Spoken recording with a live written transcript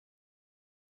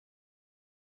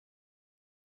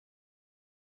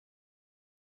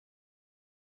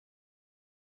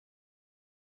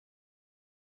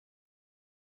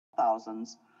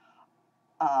thousands.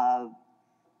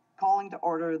 Calling to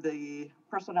order the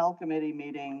Personnel Committee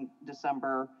meeting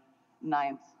December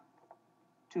 9th,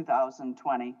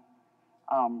 2020.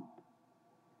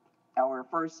 Our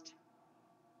first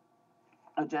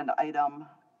agenda item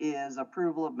is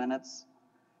approval of minutes.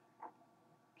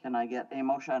 Can I get a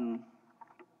motion?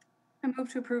 I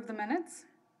move to approve the minutes.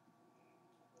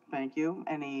 Thank you.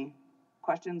 Any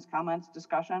questions, comments,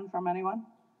 discussion from anyone?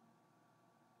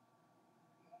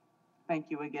 Thank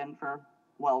you again for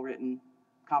well-written,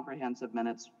 comprehensive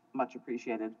minutes. Much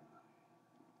appreciated.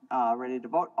 Ready to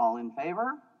vote? All in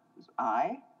favor?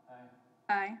 Aye.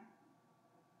 Aye. Aye.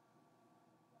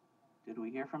 Did we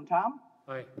hear from Tom?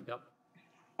 Aye. Yep.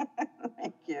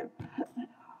 Thank you.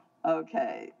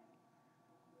 Okay.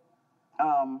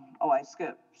 I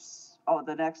skipped.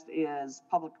 The next is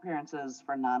public appearances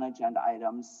for non-agenda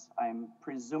items. I'm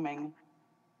presuming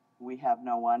we have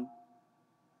no one.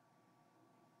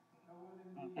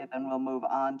 Okay, then we'll move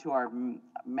on to our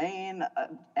main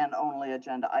and only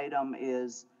agenda item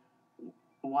is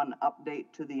one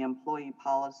update to the Employee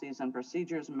Policies and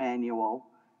Procedures Manual,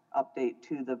 update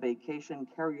to the Vacation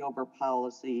Carryover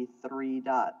Policy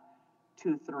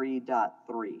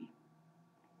 3.23.3.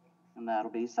 And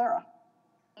that'll be Sarah.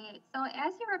 So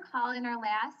as you recall, in our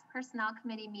last Personnel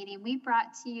Committee meeting, we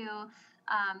brought to you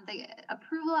the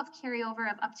approval of carryover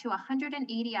of up to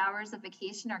 180 hours of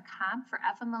vacation or comp for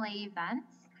FMLA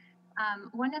events.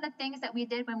 One of the things that we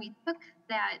did when we took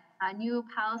that new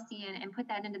policy and put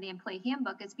that into the employee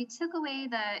handbook is we took away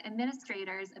the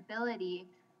administrator's ability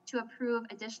to approve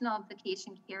additional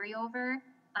vacation carryover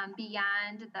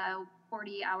beyond the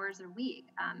 40 hours a week.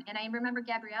 And I remember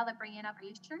Gabriella bringing up, are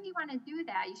you sure you want to do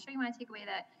that? Are you sure you want to take away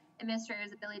the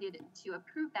administrator's ability to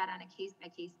approve that on a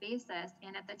case-by-case basis?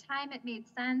 And at the time it made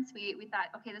sense. We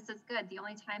thought, okay, this is good. The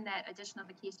only time that additional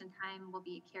vacation time will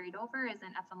be carried over is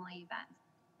in FMLA events.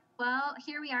 Well,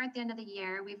 here we are at the end of the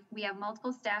year. We have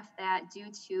multiple staff that, due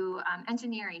to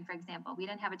engineering, for example, we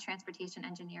didn't have a transportation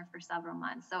engineer for several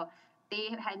months. So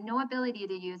they had no ability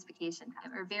to use vacation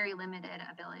time, or very limited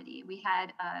ability. We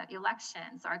had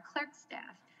elections. Our clerk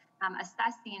staff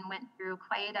assessing went through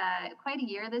quite a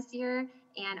year this year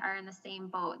and are in the same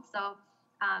boat. So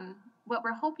what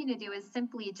we're hoping to do is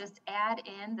simply just add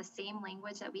in the same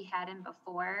language that we had in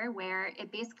before, where it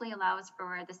basically allows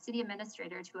for the city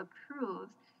administrator to approve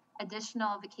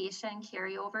additional vacation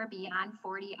carryover beyond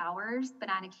 40 hours, but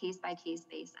on a case-by-case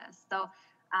basis. So,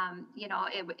 it's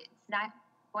not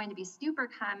going to be super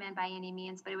common by any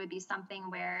means, but it would be something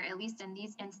where, at least in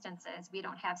these instances, we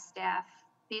don't have staff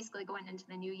basically going into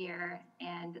the new year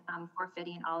and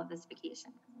forfeiting all of this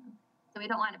vacation. So we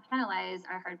don't want to penalize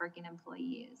our hardworking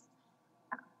employees.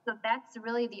 So that's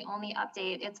really the only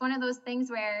update. It's one of those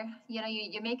things where,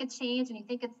 you make a change and you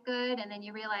think it's good, and then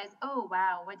you realize, oh,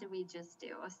 wow, what did we just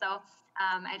do? So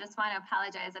I just want to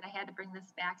apologize that I had to bring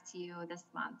this back to you this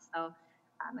month. So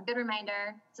a good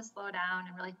reminder to slow down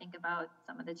and really think about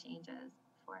some of the changes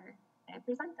before I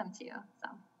present them to you.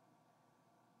 So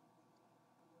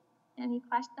any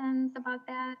questions about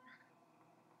that?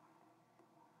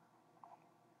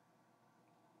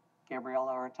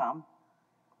 Gabriella or Tom?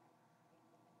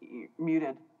 You're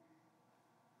muted.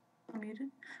 I'm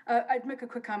muted. I'd make a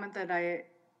quick comment that I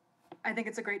think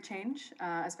it's a great change,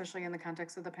 especially in the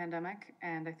context of the pandemic.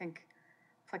 And I think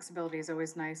flexibility is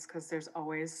always nice because there's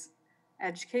always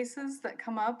edge cases that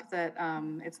come up that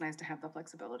it's nice to have the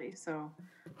flexibility. So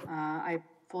I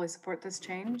fully support this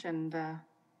change, and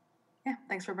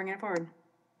thanks for bringing it forward.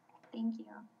 Thank you.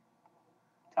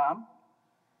 Tom?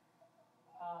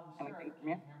 Sarah,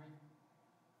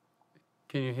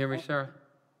 can you hear me, Sarah?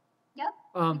 Yep,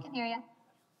 I can hear you.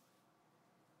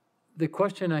 The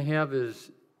question I have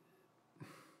is,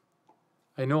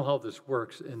 I know how this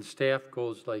works, and staff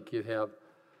goes like you have,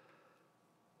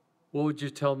 what would you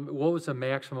tell me, what was the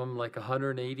maximum, like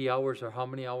 180 hours, or how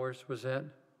many hours was that?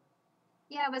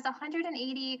 Yeah, it was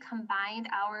 180 combined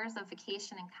hours of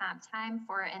vacation and comp time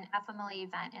for an FMLA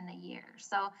event in the year.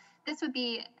 So this would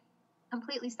be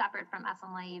completely separate from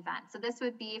FMLA events. So this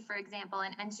would be, for example,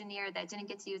 an engineer that didn't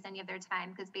get to use any of their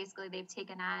time because basically they've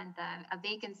taken on a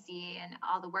vacancy and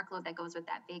all the workload that goes with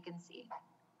that vacancy.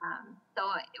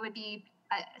 So it would be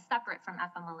separate from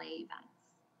FMLA events.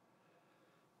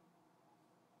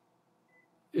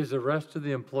 Is the rest of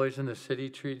the employees in the city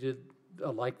treated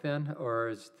alike then, or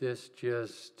is this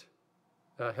just,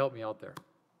 help me out there?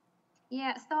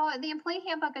 Yeah, so the employee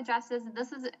handbook addresses,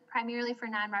 this is primarily for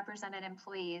non-represented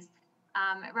employees.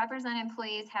 Represented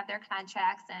employees have their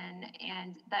contracts, and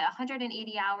the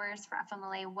 180 hours for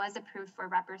FMLA was approved for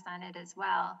represented as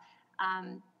well.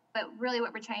 But really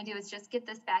what we're trying to do is just get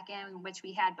this back in, which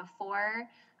we had before.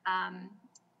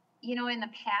 You know, in the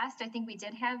past, I think we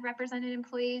did have represented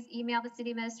employees email the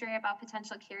city administrator about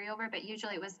potential carryover, but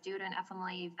usually it was due to an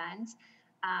FMLA event,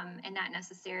 and not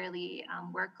necessarily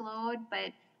workload.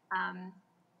 But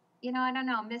you know, I don't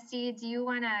know, Misty, do you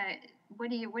want to?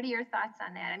 What are your thoughts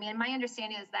on that? I mean, my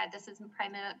understanding is that this is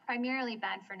primarily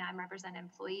been for non-represented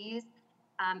employees,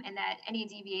 and that any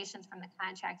deviations from the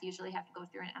contract usually have to go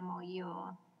through an MOU.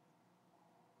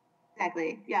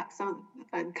 Exactly. Yeah. So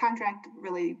a contract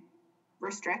really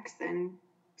restricts and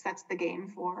sets the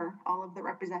game for all of the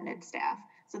represented staff.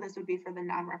 So this would be for the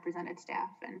non-represented staff,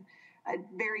 and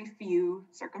very few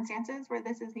circumstances where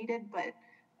this is needed, but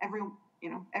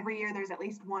every year there's at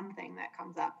least one thing that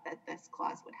comes up that this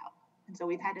clause would help. And so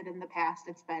we've had it in the past.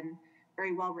 It's been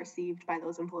very well received by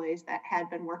those employees that had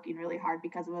been working really hard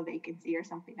because of a vacancy or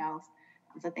something else,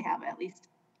 so that they have at least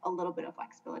a little bit of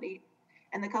flexibility.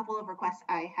 And the couple of requests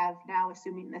I have now,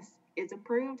 assuming this is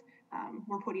approved,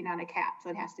 we're putting on a cap, so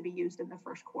it has to be used in the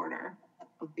first quarter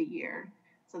of the year,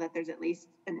 so that there's at least,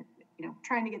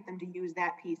 trying to get them to use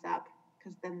that piece up,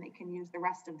 because then they can use the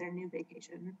rest of their new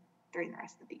vacation during the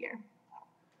rest of the year.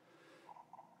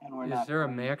 And we're Is not there a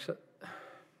going- max?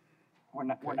 We're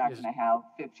not Okay, going to have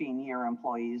 15-year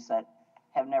employees that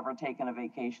have never taken a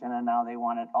vacation and now they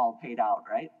want it all paid out,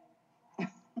 right?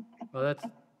 Well,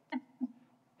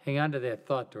 hang on to that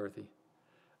thought, Dorothy.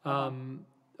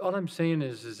 All I'm saying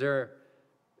is there,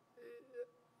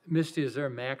 Misty, is there a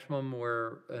maximum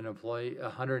where an employee,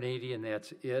 180 and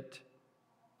that's it?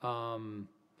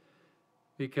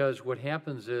 Because what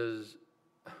happens is,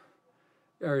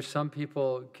 or some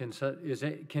people can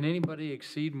anybody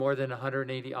exceed more than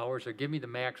 180 hours, or give me the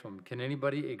maximum? Can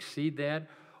anybody exceed that?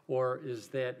 Or is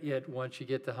that it? Once you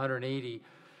get to 180,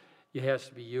 it has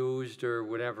to be used or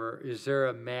whatever. Is there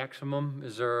a maximum?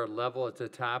 Is there a level at the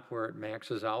top where it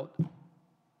maxes out?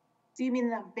 Do you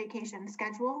mean the vacation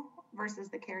schedule versus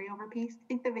the carryover piece? I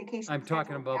think the vacation I'm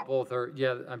talking schedule, about both, or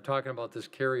yeah, I'm talking about this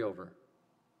carryover.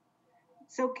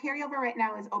 So carryover right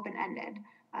now is open-ended.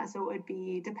 So it would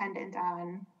be dependent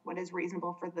on what is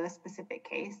reasonable for the specific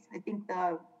case. I think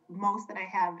the most that I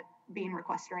have being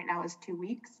requested right now is 2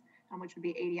 weeks, which would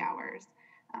be 80 hours.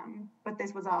 But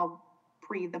this was all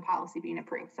pre the policy being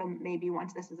approved. So maybe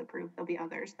once this is approved, there'll be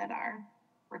others that are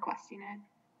requesting it.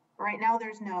 But right now,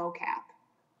 there's no cap.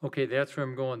 Okay, that's where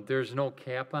I'm going. There's no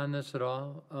cap on this at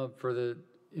all for the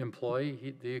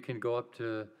employee? You can go up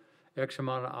to X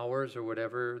amount of hours or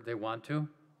whatever they want to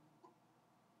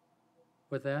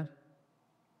with that?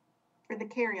 For the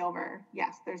carryover,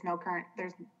 yes, there's not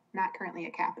currently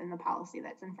a cap in the policy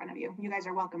that's in front of you. You guys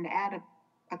are welcome to add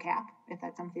a cap if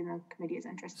that's something the committee is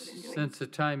interested in doing. Since the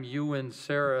time you and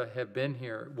Sarah have been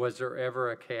here, was there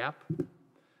ever a cap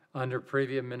under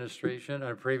previous administration,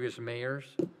 under previous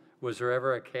mayors? Was there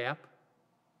ever a cap?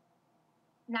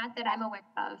 Not that I'm aware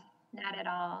of, not at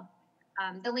all.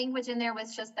 The language in there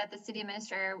was just that the city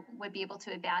administrator would be able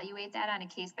to evaluate that on a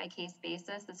case-by-case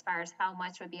basis as far as how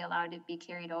much would be allowed to be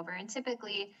carried over. And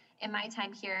typically, in my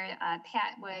time here,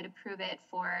 Pat would approve it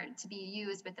to be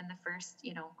used within the first,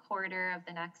 quarter of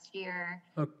the next year.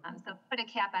 Okay. So put a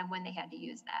cap on when they had to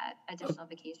use that additional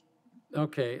vacation.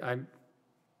 Okay,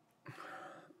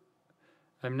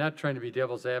 I'm not trying to be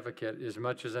devil's advocate as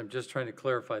much as I'm just trying to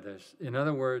clarify this. In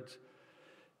other words,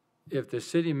 if the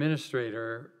city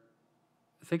administrator,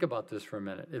 think about this for a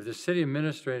minute. If the city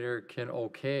administrator can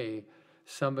okay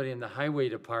somebody in the highway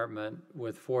department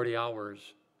with 40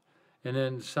 hours, and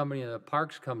then somebody in the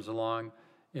parks comes along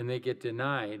and they get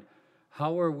denied,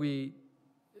 how are we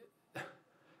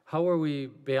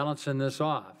balancing this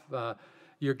off?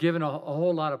 You're giving a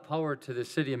whole lot of power to the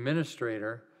city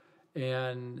administrator,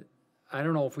 and I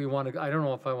don't know if I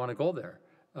want to go there.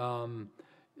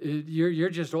 You're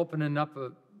just opening up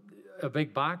a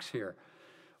big box here.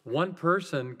 One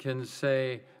person can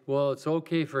say, well, it's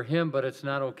okay for him, but it's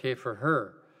not okay for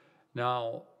her.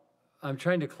 Now, I'm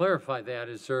trying to clarify that.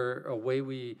 Is there a way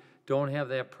we don't have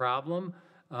that problem?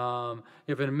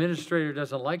 If an administrator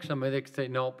doesn't like somebody, they can say,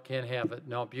 nope, can't have it.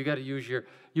 Nope, you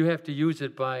have to use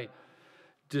it by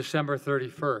December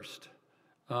 31st.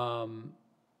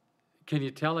 Can you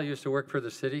tell I used to work for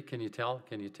the city? Can you tell?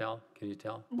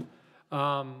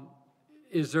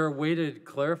 Is there a way to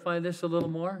clarify this a little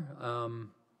more?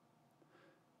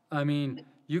 I mean,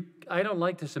 I don't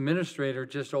like this administrator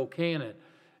just okaying it.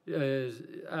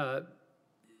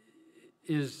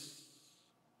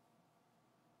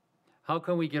 How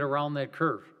can we get around that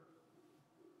curve?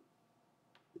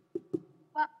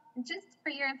 Well, just for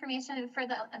your information, for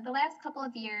the last couple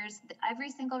of years, every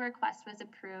single request was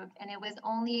approved, and it was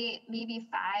only maybe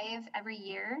 5 every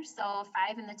year. So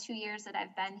 5 in the 2 years that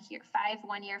I've been here, 5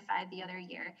 one year, 5 the other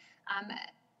year.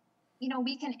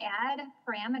 we can add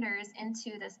parameters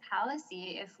into this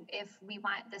policy if we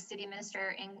want the city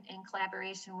administrator in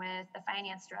collaboration with the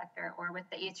finance director or with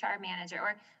the HR manager,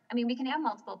 or, we can have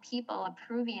multiple people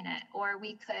approving it, or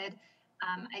we could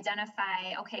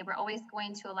identify, okay, we're always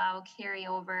going to allow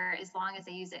carryover as long as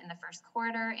they use it in the first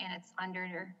quarter and it's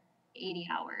under 80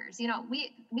 hours.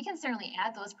 We can certainly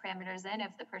add those parameters in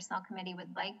if the personnel committee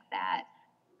would like that,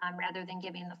 rather than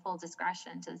giving the full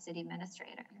discretion to the city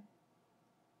administrator.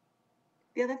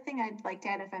 The other thing I'd like to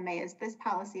add, if I may, is this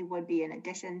policy would be in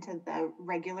addition to the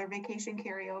regular vacation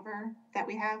carryover that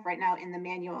we have right now in the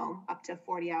manual. Up to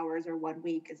 40 hours or 1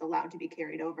 week is allowed to be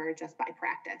carried over just by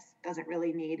practice. Doesn't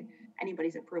really need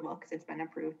anybody's approval because it's been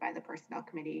approved by the personnel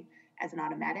committee as an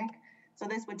automatic. So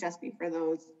this would just be for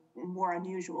those more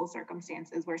unusual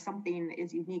circumstances where something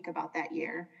is unique about that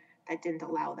year that didn't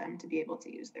allow them to be able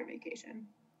to use their vacation.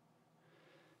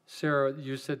 Sarah,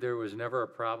 you said there was never a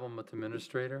problem with the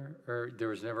administrator, or there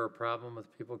was never a problem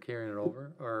with people carrying it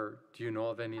over, or do you know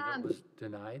of any that was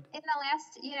denied? In the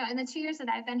last, in the 2 years that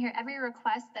I've been here, every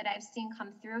request that I've seen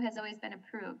come through has always been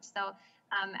approved. So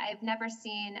I've never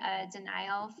seen a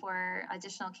denial for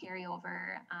additional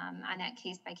carryover on that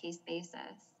case-by-case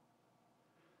basis.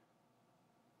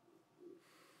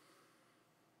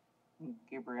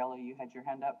 Gabriella, you had your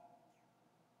hand up.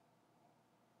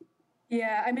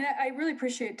 Yeah, I really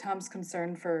appreciate Tom's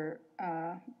concern for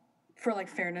like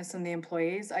fairness in the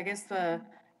employees. I guess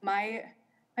my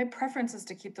preference is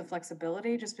to keep the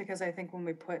flexibility, just because I think when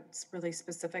we put really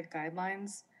specific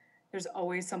guidelines, there's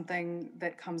always something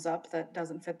that comes up that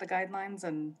doesn't fit the guidelines.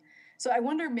 And so I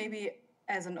wonder, maybe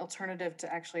as an alternative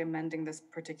to actually amending this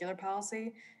particular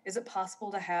policy, is it possible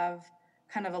to have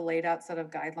kind of a laid out set of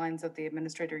guidelines that the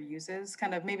administrator uses,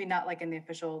 kind of maybe not like in the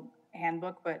official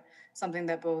handbook, but something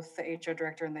that both the HR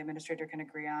director and the administrator can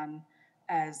agree on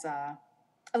as,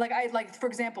 for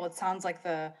example, it sounds like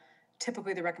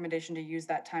typically the recommendation to use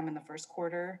that time in the first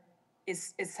quarter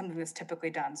is something that's typically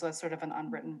done. So that's sort of an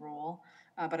unwritten rule.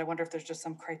 But I wonder if there's just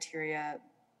some criteria,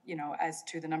 as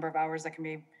to the number of hours that can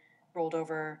be rolled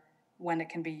over, when it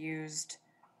can be used,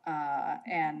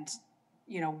 and,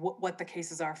 what the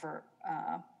cases are for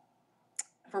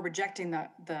rejecting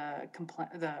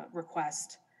the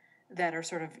request that are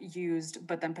sort of used,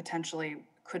 but then potentially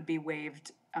could be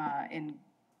waived in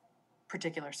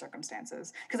particular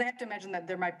circumstances. Because I have to imagine that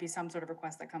there might be some sort of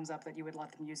request that comes up that you would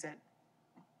let them use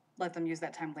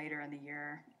that time later in the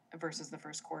year versus the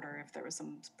first quarter if there was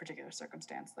some particular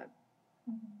circumstance that,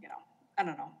 I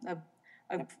don't know,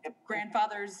 a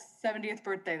grandfather's 70th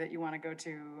birthday that you want to go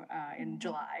to in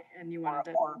July, and you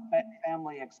wanted to... Or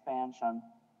family expansion.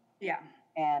 Yeah.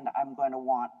 And I'm going to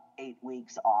want 8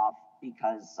 weeks off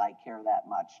because I care that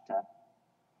much to.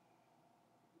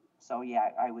 So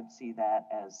yeah, I would see that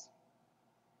as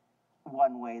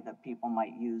one way that people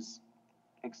might use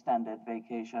extended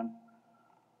vacation.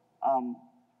 How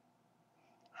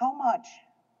much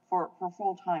for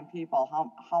full-time people,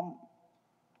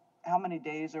 how many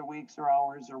days or weeks or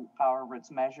hours or however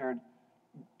it's measured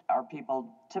are people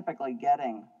typically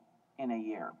getting in a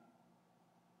year?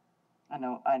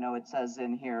 I know it says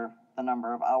in here the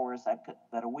number of hours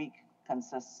that a week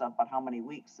consists of, but how many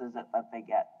weeks is it that they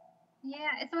get?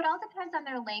 Yeah, so it all depends on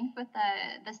their length with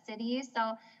the city.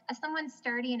 So if someone's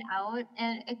starting out,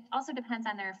 and it also depends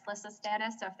on their FLISA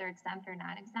status, so if they're exempt or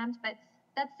non-exempt, but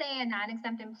let's say a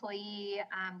non-exempt employee,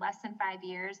 less than 5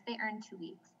 years, they earn 2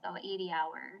 weeks, so 80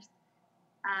 hours.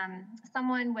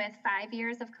 Someone with 5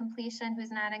 years of completion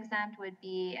who's non-exempt would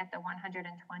be at the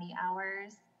 120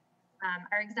 hours.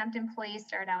 Our exempt employees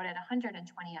start out at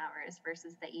 120 hours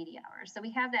versus the 80 hours. So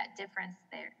we have that difference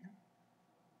there.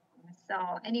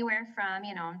 So anywhere from,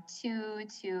 2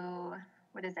 to,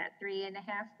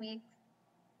 3.5 weeks?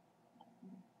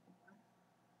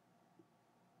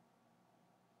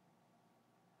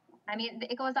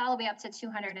 It goes all the way up to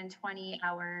 220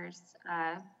 hours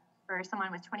for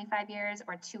someone with 25 years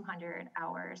or 200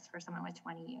 hours for someone with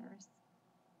 20 years.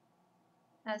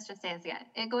 Let's just say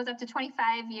it goes up to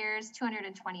 25 years,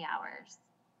 220 hours.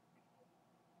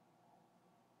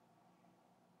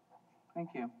 Thank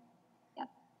you. Yep.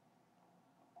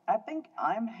 I think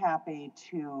I'm happy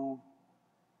to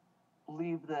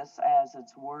leave this as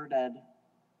it's worded,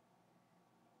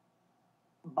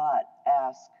 but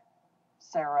ask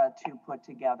Sarah to put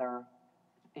together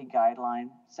a guideline,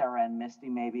 Sarah and Misty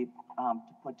maybe, to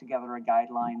put together a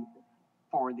guideline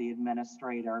for the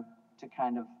administrator to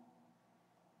kind of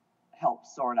help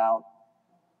sort out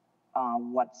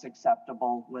what's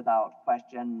acceptable without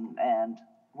question and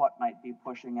what might be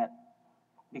pushing it,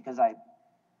 because I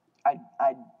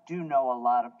do know a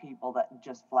lot of people that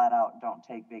just flat out don't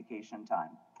take vacation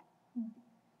time.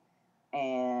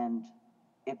 and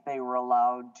if they were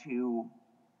allowed to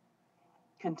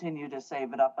continue to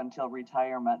save it up until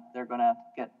retirement, they're gonna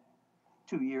get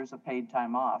 2 years of paid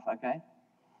time off, okay?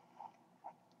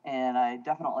 And I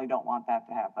definitely don't want that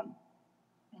to happen.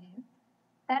 Okay.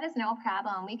 That is no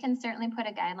problem. We can certainly put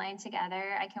a guideline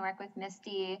together. I can work with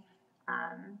Misty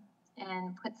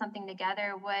and put something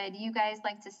together. Would you guys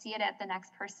like to see it at the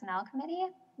next personnel committee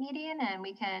meeting and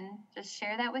we can just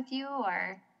share that with you,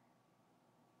 or?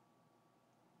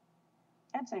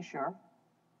 I'd say sure.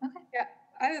 Okay. Yeah,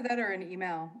 either that or an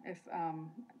email if, Oh,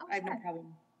 I have no sure.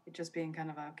 problem. It just being kind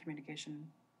of a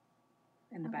communication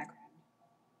in the Okay. background.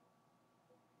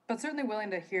 But certainly willing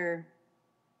to hear,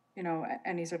 you know,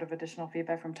 any sort of additional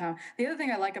feedback from Tom. The other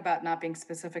thing I like about not being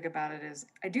specific about it is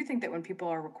I do think that when people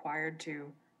are required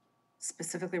to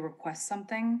specifically request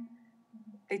something,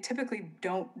 they typically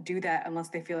don't do that unless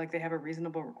they feel like they have a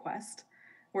reasonable request.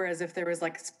 Whereas if there was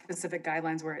like specific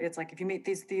guidelines where it's like, if you meet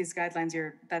these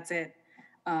guidelines, that's it.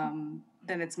 Then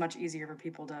it's much easier for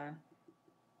people to,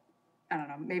 I don't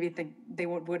know, maybe think they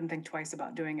wouldn't think twice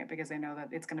about doing it because they know that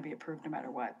it's going to be approved no matter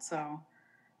what. So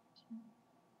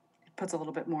it puts a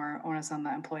little bit more onus on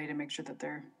the employee to make sure that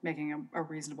they're making a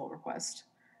reasonable request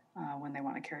when they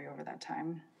want to carry over that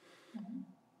time. Mhm.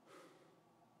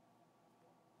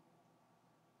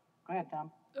 Go ahead,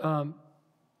 Tom.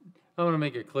 I want to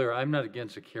make it clear, I'm not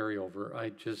against a carryover.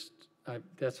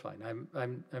 That's fine.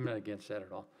 I'm not against that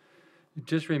at all.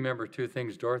 Just remember two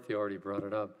things. Dorothy already brought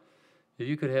it up. If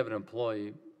you could have an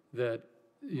employee that,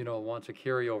 you know, wants a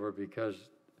carryover because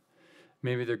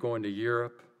maybe they're going to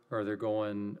Europe or they're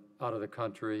going out of the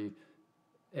country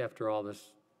after all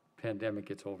this pandemic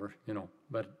gets over, you know,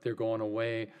 but they're going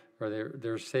away or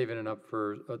they're saving it up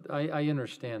for, I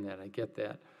understand that. I get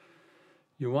that.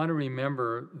 You want to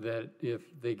remember that if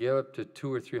they get up to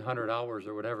 200 or 300 hours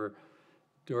or whatever,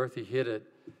 Dorothy hit it,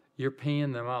 you're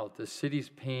paying them out. The city's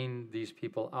paying these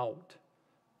people out.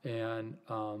 And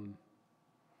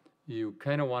you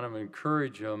kind of want to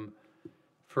encourage them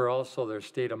for also their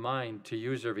state of mind to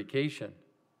use their vacation.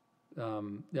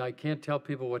 I can't tell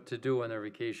people what to do on their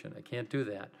vacation. I can't do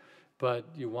that. But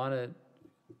you want to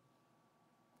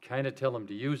kind of tell them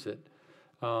to use it.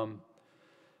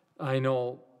 I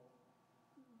know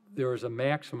there was a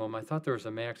maximum, I thought there was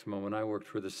a maximum when I worked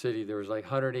for the city. There was like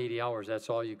 180 hours, that's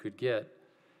all you could get.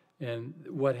 And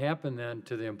what happened then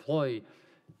to the employee,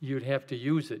 you'd have to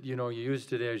use it. You know, you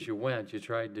used it as you went, you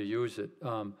tried to use it.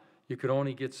 You could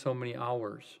only get so many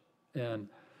hours. And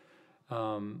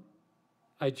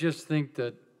I just think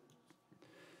that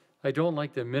I don't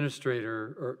like the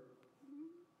administrator or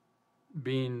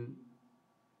being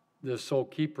the sole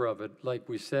keeper of it. Like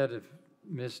we said, if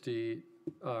Misty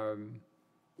or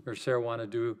Sarah want to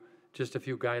do just a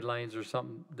few guidelines or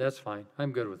something, that's fine.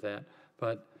 I'm good with that.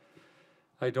 But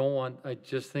I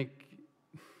just think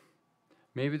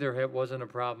maybe there wasn't a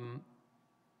problem.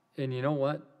 And you know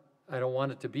what? I don't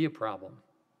want it to be a problem.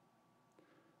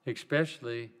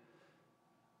 Especially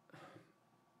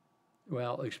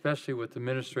with the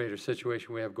administrator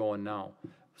situation we have going now.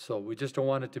 So we just don't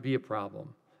want it to be a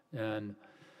problem. And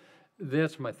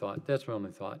that's my thought. That's my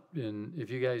only thought. And if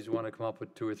you guys want to come up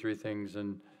with 2 or 3 things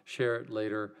and share it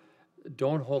later,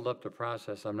 don't hold up the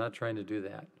process. I'm not trying to do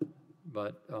that.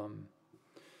 But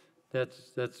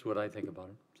that's what I think about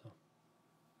it. So.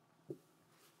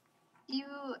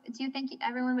 Do you think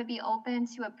everyone would be open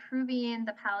to approving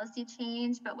the policy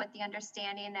change, but with the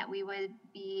understanding that we would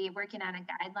be working on a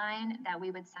guideline that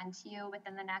we would send to you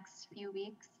within the next few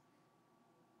weeks?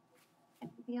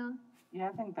 Yeah,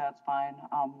 I think that's fine.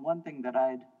 One thing that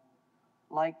I'd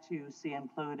like to see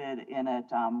included in it,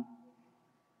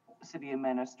 city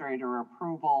administrator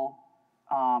approval,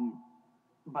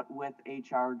 but with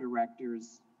HR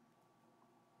director's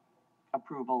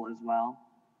approval as well.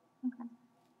 Okay.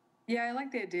 Yeah, I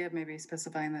like the idea of maybe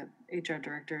specifying that HR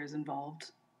director is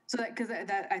involved. So that, because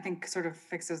that I think sort of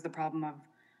fixes the problem of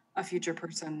a future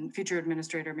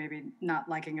administrator maybe not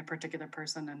liking a particular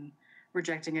person and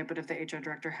rejecting it, but if the HR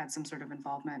director had some sort of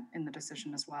involvement in the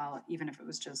decision as well, even if it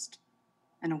was just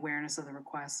an awareness of the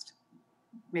request,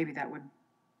 maybe that would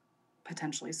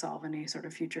potentially solve any sort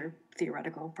of future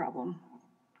theoretical problem.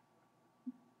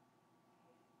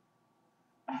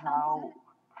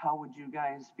 How would you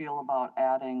guys feel about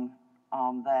adding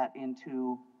that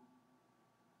into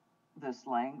this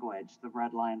language, the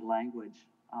redlined language?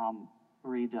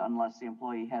 Read unless the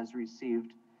employee has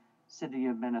received city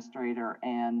administrator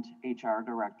and HR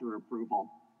director approval.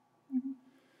 Mm-hmm.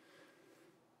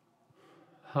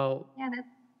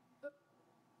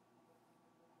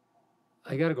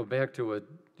 I got to go back to what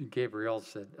Gabrielle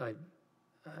said.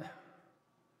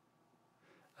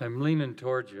 I'm leaning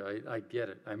towards you. I get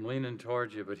it. I'm leaning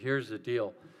towards you, but here's the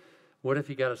deal. What if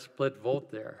you got a split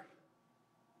vote there?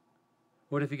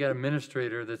 What if you got an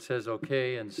administrator that says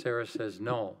okay and Sarah says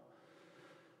no?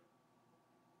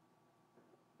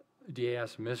 Do you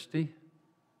ask Misty?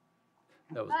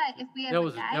 That was, But if we have that a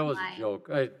was, that was a guideline, joke.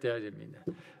 I didn't mean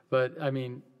that. But I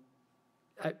mean,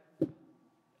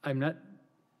 I'm not,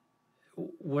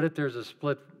 what if there's a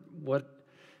split?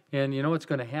 And you know what's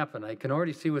going to happen? I can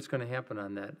already see what's going to happen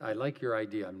on that. I like your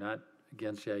idea. I'm not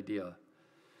against the idea.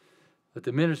 But the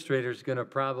administrator's going to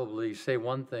probably say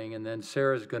one thing, and then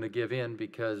Sarah's going to give in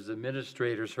because the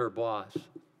administrator's her boss.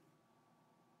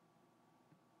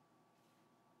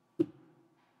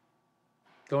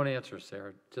 Don't answer,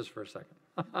 Sarah, just for a second.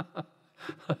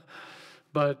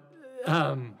 But,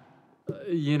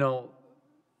 you know,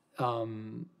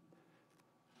 I'm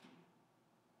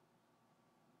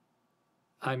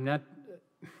not,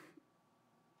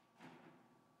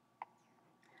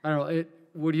 I don't know,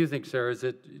 what do you think, Sarah?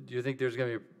 Do you think there's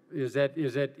going to be, is that,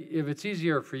 if it's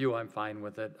easier for you, I'm fine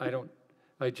with it.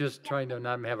 I just trying to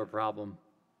not have a problem.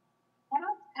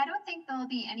 I don't think there'll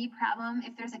be any problem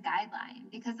if there's a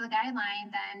guideline, because the guideline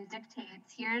then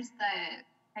dictates, here's the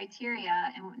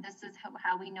criteria, and this is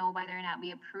how we know whether or not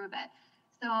we approve it.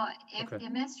 So if Okay. the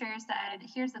administrator said,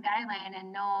 here's the guideline,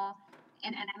 and no,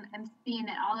 and I'm seeing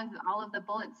that all of the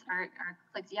bullets are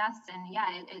clicked yes, and yeah,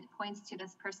 it points to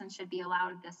this person should be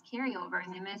allowed this carryover,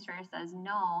 and the administrator says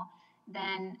no,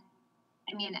 then,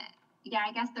 I mean, yeah,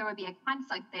 I guess there would be a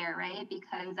conflict there, right?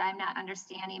 Because I'm not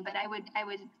understanding, but I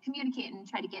would communicate and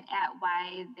try to get at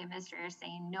why the administrator is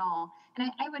saying no.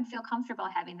 And I would feel comfortable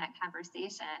having that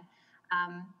conversation.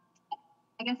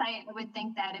 I guess I would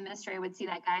think that administrator would see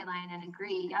that guideline and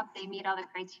agree, yep, they meet all the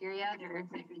criteria, they're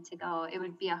good to go. It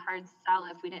would be a hard sell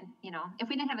if we didn't, if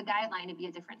we didn't have a guideline, it'd be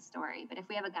a different story. But if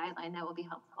we have a guideline, that will be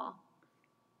helpful.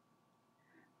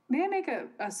 May I make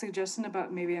a suggestion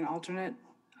about maybe an alternate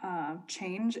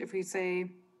change? If we say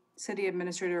city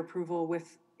administrator approval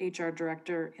with HR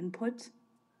director input.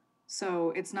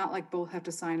 So it's not like both have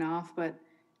to sign off, but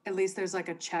at least there's like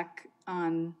a check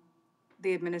on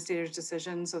the administrator's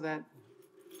decision so that,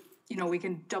 we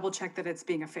can double check that it's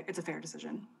it's a fair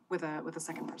decision with a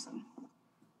second person.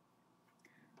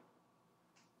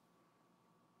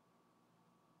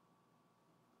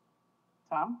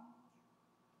 Tom?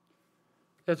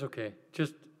 That's okay.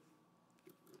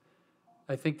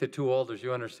 I think the two alders,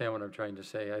 you understand what I'm trying to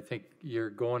say. I think you're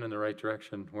going in the right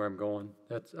direction where I'm going.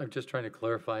 I'm just trying to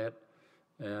clarify it.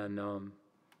 And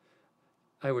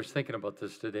I was thinking about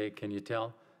this today, can you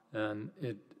tell? And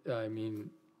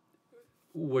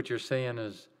what you're saying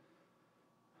is,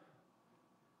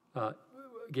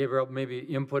 Gabriel, maybe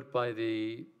input by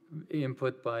the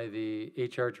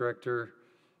HR director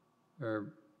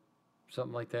or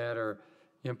something like that, or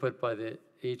input by the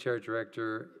HR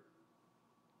director.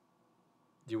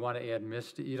 Do you want to add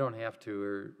Misty? You don't have to,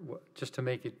 or just to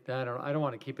make it, I don't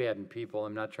want to keep adding people.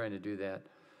 I'm not trying to do that.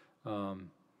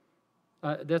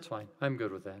 That's fine. I'm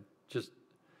good with that.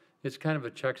 It's kind of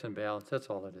a checks and balance. That's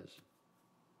all it is.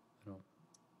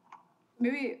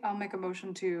 Maybe I'll make a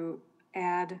motion to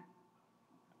add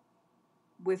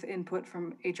with input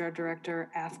from HR director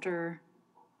after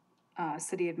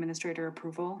city administrator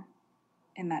approval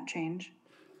in that change.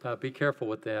 Be careful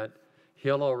with that.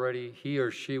 He or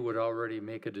she would already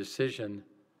make a decision,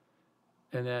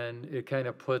 and then it kind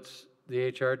of puts the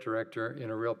HR director in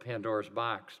a real Pandora's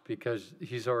box because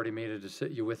he's already made a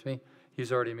decision. You with me?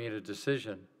 He's already made a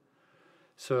decision.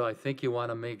 So I think you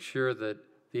want to make sure that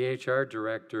the HR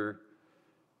director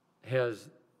has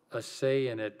a say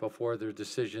in it before their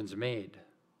decision's made.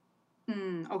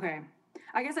 Okay.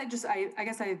 I guess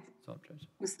I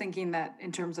was thinking that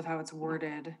in terms of how it's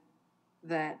worded,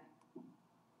 that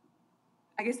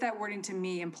I guess that wording to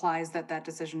me implies that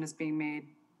decision is being made,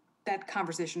 that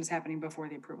conversation is happening before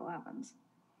the approval happens.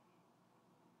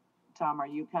 Tom, are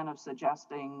you kind of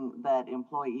suggesting that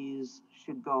employees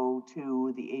should go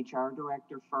to the HR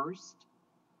director first?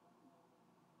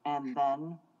 And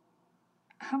then?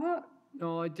 How about?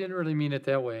 No, I didn't really mean it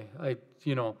that way. I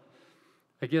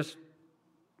guess,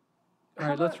 all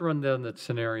right, let's run down that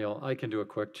scenario. I can do it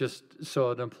quick. Just so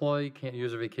an employee can't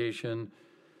use a vacation,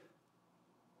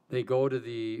 they go to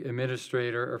the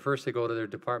administrator, or first they go to their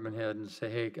department head and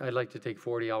say, hey, I'd like to take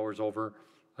 40 hours over.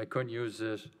 I couldn't use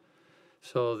this.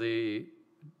 So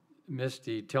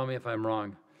Misty, tell me if I'm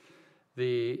wrong.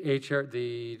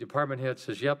 The department head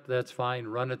says, yep, that's fine,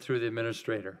 run it through the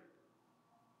administrator.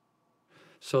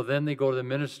 So then they go to the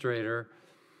administrator,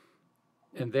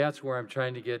 and that's where I'm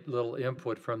trying to get little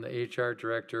input from the HR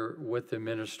director with the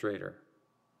administrator.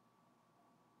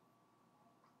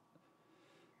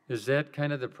 Is that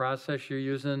kind of the process you're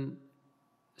using,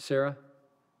 Sarah?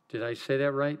 Did I say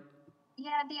that right?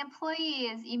 Yeah, the employee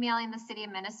is emailing the city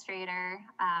administrator,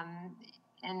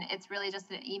 and it's really just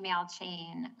an email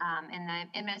chain. And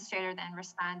the administrator then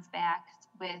responds back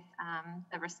with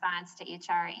the response to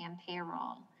HR and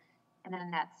payroll. And then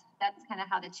that's kind of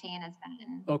how the chain has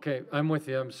been. Okay, I'm with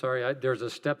you. I'm sorry. There's a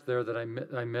step there that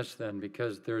I missed then,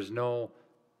 because there's no,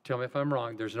 tell me if I'm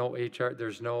wrong, there's no HR,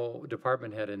 there's no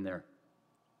department head in there.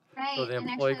 Right. So the and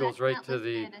employee actually goes that's right not to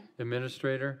the listed.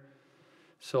 administrator.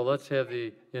 So let's have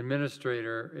the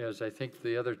administrator, as I think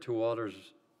the other two alders,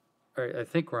 I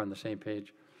think we're on the same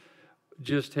page.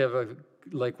 Just have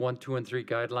like 1, 2, and 3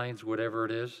 guidelines, whatever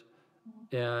it is.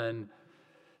 And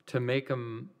to make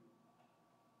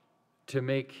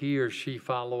he or she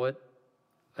follow it,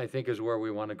 I think is where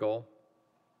we want to go.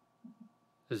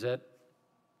 Does that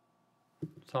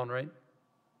sound right?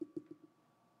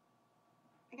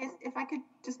 I guess if I could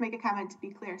just make a comment to be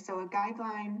clear. So a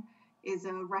guideline is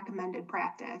a recommended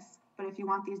practice, but if you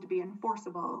want these to be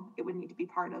enforceable, it would need to be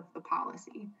part of the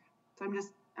policy. So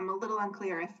I'm a little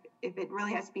unclear if it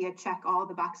really has to be a check all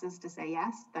the boxes to say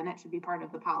yes, then it should be part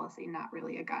of the policy, not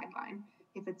really a guideline.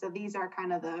 If it's these are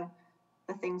kind of the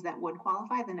things that would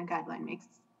qualify, then a guideline makes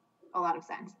a lot of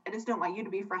sense. I just don't want you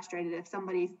to be frustrated if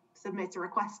somebody submits a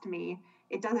request to me,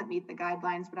 it doesn't meet the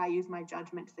guidelines, but I use my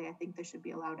judgment to say I think this should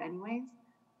be allowed anyways.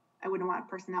 I wouldn't want a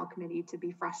personnel committee to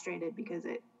be frustrated because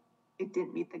it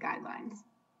didn't meet the guidelines.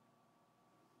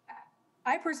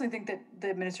 I personally think that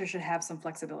the administrator should have some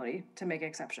flexibility to make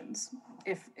exceptions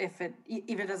if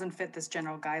it doesn't fit this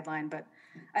general guideline. But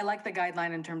I like the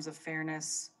guideline in terms of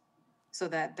fairness, so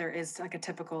that there is like a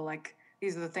typical, like,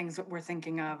 these are the things that we're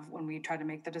thinking of when we try to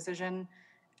make the decision.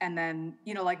 And then,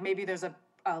 like maybe there's a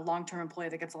long-term employee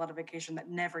that gets a lot of vacation that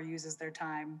never uses their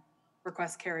time,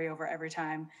 requests carryover every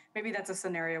time. Maybe that's a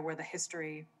scenario where the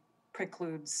history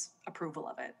precludes approval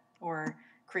of it, or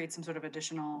creates some sort of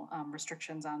additional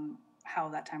restrictions on how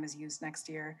that time is used next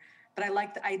year. But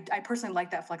I personally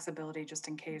like that flexibility, just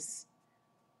in case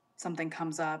something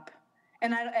comes up.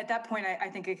 And at that point, I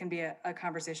think it can be a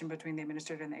conversation between the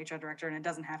administrator and the HR director, and it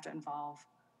doesn't have to involve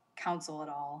council at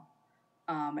all.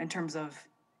 In terms of,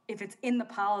 if it's in the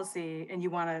policy and you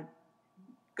want to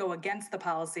go against the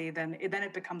policy, then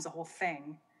it becomes a whole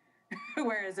thing.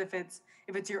 Whereas if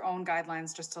it's your own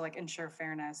guidelines, just to like ensure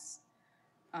fairness.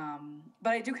 But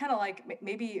I do kind of like,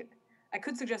 maybe I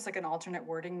could suggest like an alternate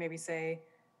wording, maybe say,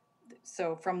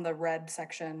 so from the red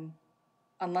section,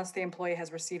 unless the employee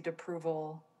has received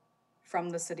approval from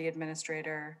the city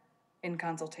administrator in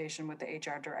consultation with the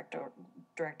HR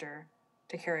director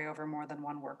to carry over more than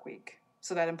 1 work week.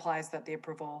 So that implies that the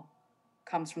approval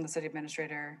comes from the city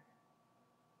administrator,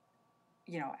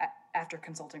 after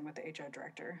consulting with the HR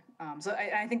director. So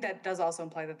I think that does also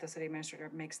imply that the city administrator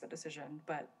makes the decision,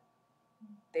 but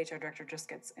the HR director just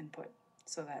gets input.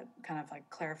 So that kind of like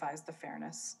clarifies the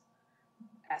fairness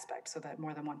aspect, so that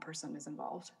more than one person is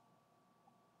involved.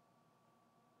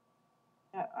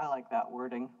 Yeah, I like that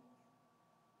wording.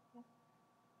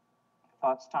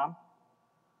 Thoughts, Tom?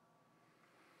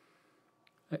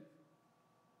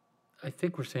 I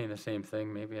think we're saying the same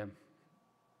thing. Maybe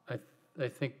I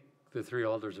think the 3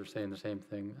 alders are saying the same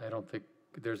thing. I don't think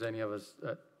there's any of us,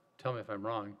 tell me if I'm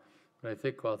wrong, but I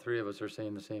think all 3 of us are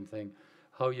saying the same thing.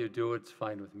 How you do it's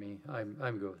fine with me. I'm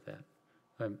good with that.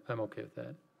 I'm okay with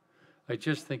that. I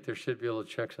just think there should be a little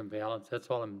checks and balance. That's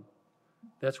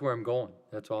where I'm going.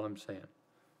 That's all I'm saying.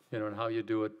 And how you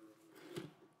do it,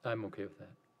 I'm okay with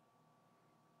that.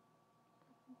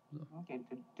 Okay,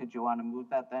 did you want to move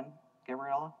that then,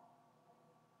 Gabriella?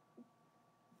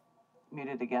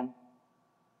 Muted again.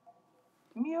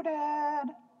 Muted.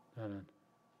 No.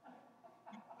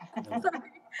 Sorry.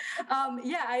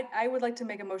 Yeah, I would like to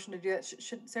make a motion to do that.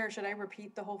 Sarah, should I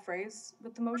repeat the whole phrase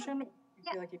with the motion?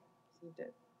 I feel like you received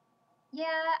it. Yeah,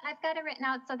 I've got it written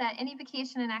out so that any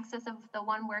vacation in excess of the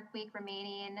 1 work week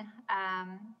remaining,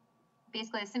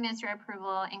 basically a administrator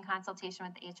approval in consultation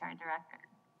with the HR director.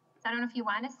 So I don't know if you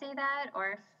want to say that,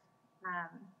 or if,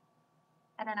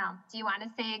 I don't know. Do you want to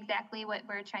say exactly what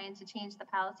we're trying to change the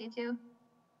policy to?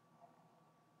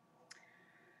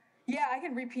 Yeah, I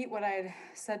can repeat what I had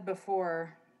said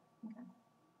before. Okay.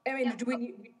 I mean, Yep.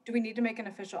 do we need to make an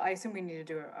official? I assume we need to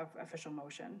do an official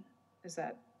motion. Is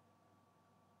that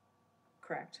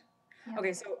correct? Yep.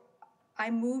 Okay, so I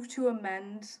move to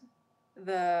amend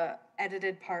the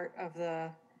edited part of the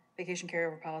vacation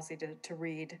carryover policy to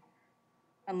read,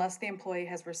 unless the employee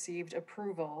has received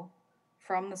approval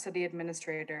from the city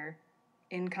administrator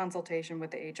in consultation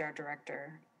with the HR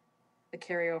director, the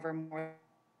carryover more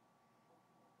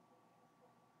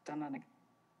done on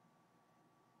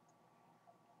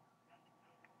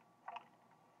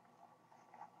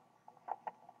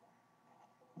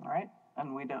All right,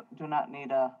 and we do not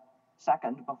need a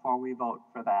second before we vote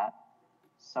for that.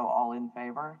 So all in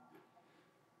favor?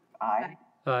 Aye.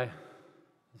 Aye.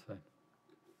 That's fine.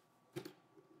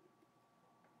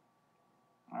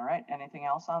 All right, anything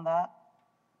else on that?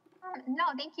 No,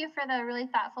 thank you for the really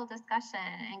thoughtful discussion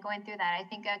and going through that. I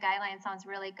think a guideline sounds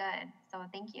really good, so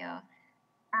thank you.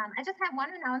 I just have one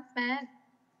announcement.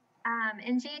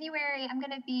 In January, I'm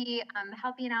going to be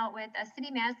helping out with City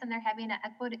Madison. They're having an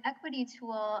equity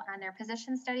tool on their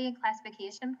position study and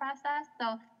classification process.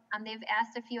 So they've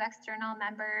asked a few external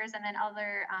members and then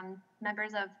other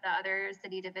members of the other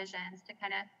city divisions to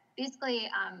kind of basically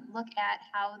look at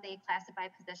how they classify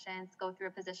positions, go through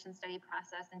a position study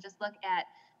process, and just look at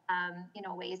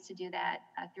ways to do that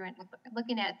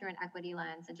looking at it through an equity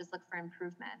lens and just look for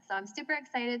improvement. So I'm super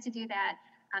excited to do that.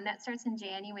 That starts in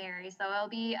January, so it'll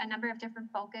be a number of different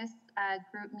focus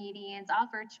group meetings, all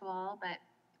virtual, but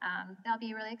that'll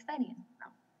be really exciting. So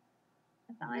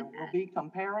that's all There I've will got. be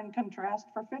compare and contrast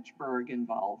for Fitchburg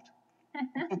involved.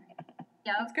 Yep.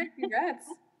 That's great, congrats.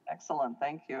 Excellent,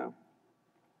 thank you.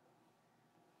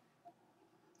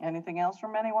 Anything else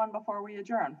from anyone before we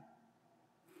adjourn?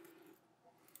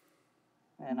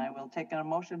 And I will take a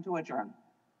motion to adjourn.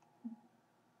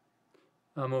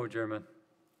 I'll move adjournment.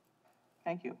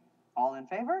 Thank you. All in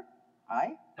favor?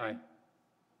 Aye. Aye.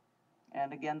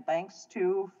 And again, thanks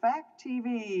to Fact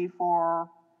TV for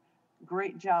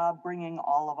great job bringing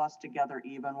all of us together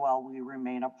even while we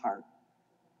remain apart.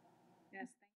 Yes.